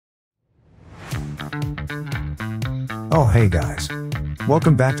Oh hey guys.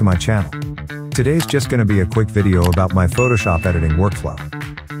 Welcome back to my channel. Today's just gonna be a quick video about my Photoshop editing workflow.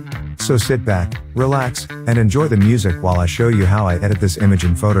 So sit back, relax, and enjoy the music while I show you how I edit this image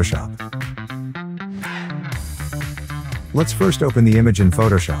in Photoshop. Let's first open the image in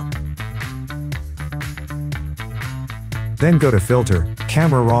Photoshop. Then go to Filter,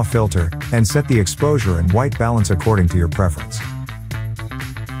 Camera Raw Filter, and set the exposure and white balance according to your preference.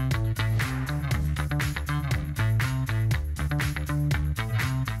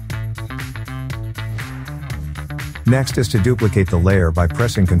 Next is to duplicate the layer by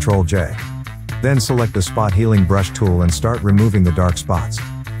pressing Ctrl J. Then select the Spot Healing Brush tool and start removing the dark spots.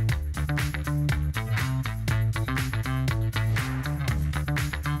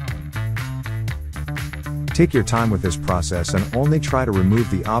 Take your time with this process and only try to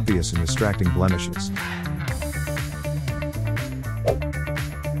remove the obvious and distracting blemishes.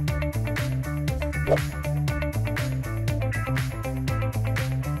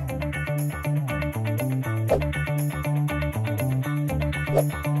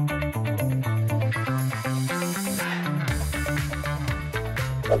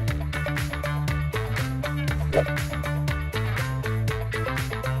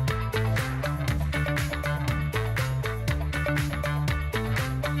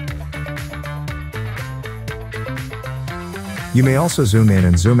 You may also zoom in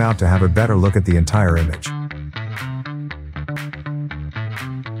and zoom out to have a better look at the entire image.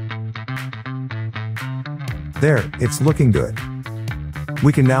 There, it's looking good.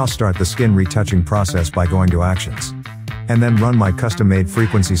 We can now start the skin retouching process by going to Actions. And then run my custom-made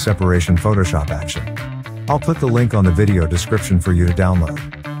frequency separation Photoshop action. I'll put the link on the video description for you to download.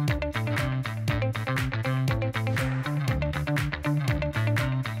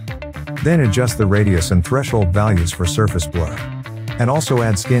 Then adjust the radius and threshold values for surface blur. And also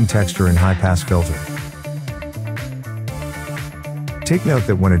add skin texture and high pass filter. Take note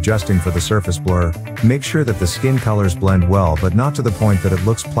that when adjusting for the surface blur, make sure that the skin colors blend well but not to the point that it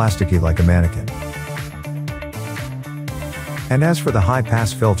looks plasticky like a mannequin. And as for the high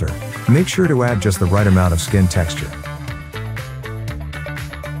pass filter, make sure to add just the right amount of skin texture.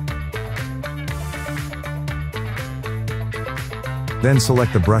 Then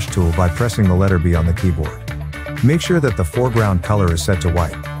select the brush tool by pressing the letter B on the keyboard. Make sure that the foreground color is set to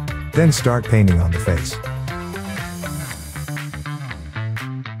white. Then start painting on the face.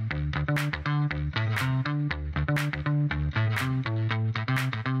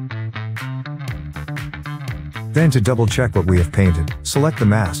 Then to double check what we have painted, select the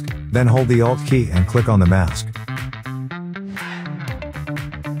mask, then hold the Alt key and click on the mask.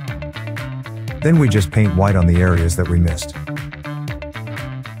 Then we just paint white on the areas that we missed.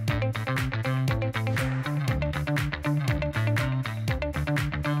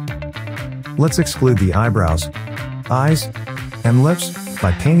 Let's exclude the eyebrows, eyes, and lips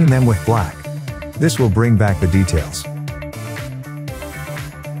by painting them with black. This will bring back the details.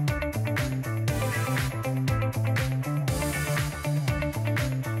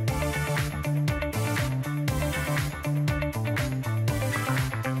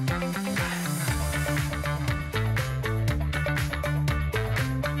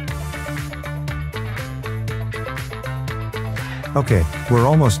 Okay, we're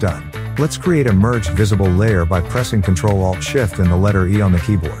almost done. Let's create a merged visible layer by pressing Ctrl Alt Shift and the letter E on the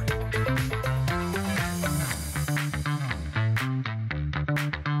keyboard.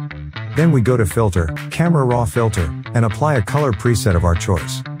 Then we go to Filter, Camera Raw Filter, and apply a color preset of our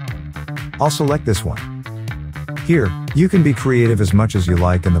choice. I'll select this one. Here, you can be creative as much as you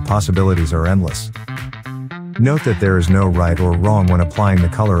like and the possibilities are endless. Note that there is no right or wrong when applying the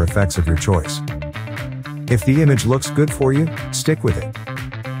color effects of your choice. If the image looks good for you, stick with it.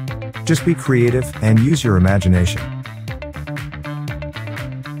 Just be creative and use your imagination.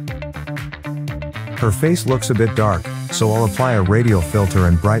 Her face looks a bit dark, so I'll apply a radial filter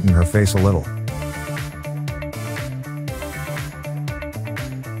and brighten her face a little.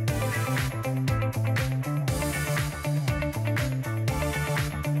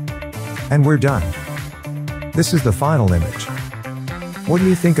 And we're done. This is the final image. What do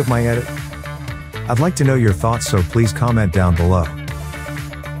you think of my edit? I'd like to know your thoughts, so please comment down below.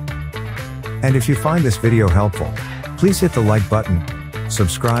 And if you find this video helpful, please hit the like button,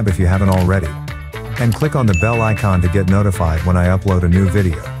 subscribe if you haven't already, and click on the bell icon to get notified when I upload a new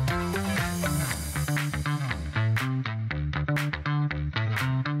video.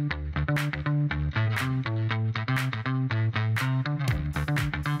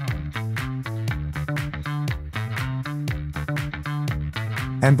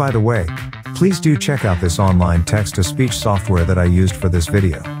 And by the way, please do check out this online text-to-speech software that I used for this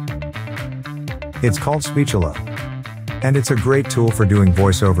video. It's called Speechelo. And it's a great tool for doing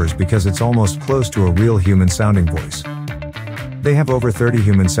voiceovers because it's almost close to a real human sounding voice. They have over 30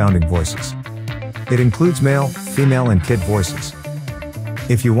 human sounding voices. It includes male, female and kid voices.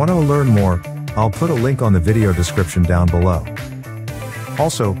 If you want to learn more, I'll put a link on the video description down below.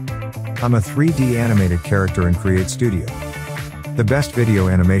 Also, I'm a 3D animated character in CreateStudio, the best video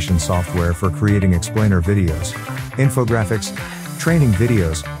animation software for creating explainer videos, infographics, training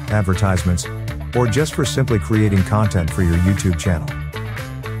videos, advertisements, or just for simply creating content for your YouTube channel.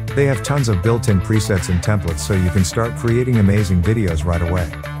 They have tons of built-in presets and templates so you can start creating amazing videos right away.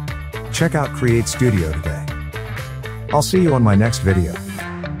 Check out CreateStudio today. I'll see you on my next video.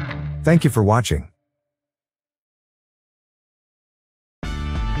 Thank you for watching.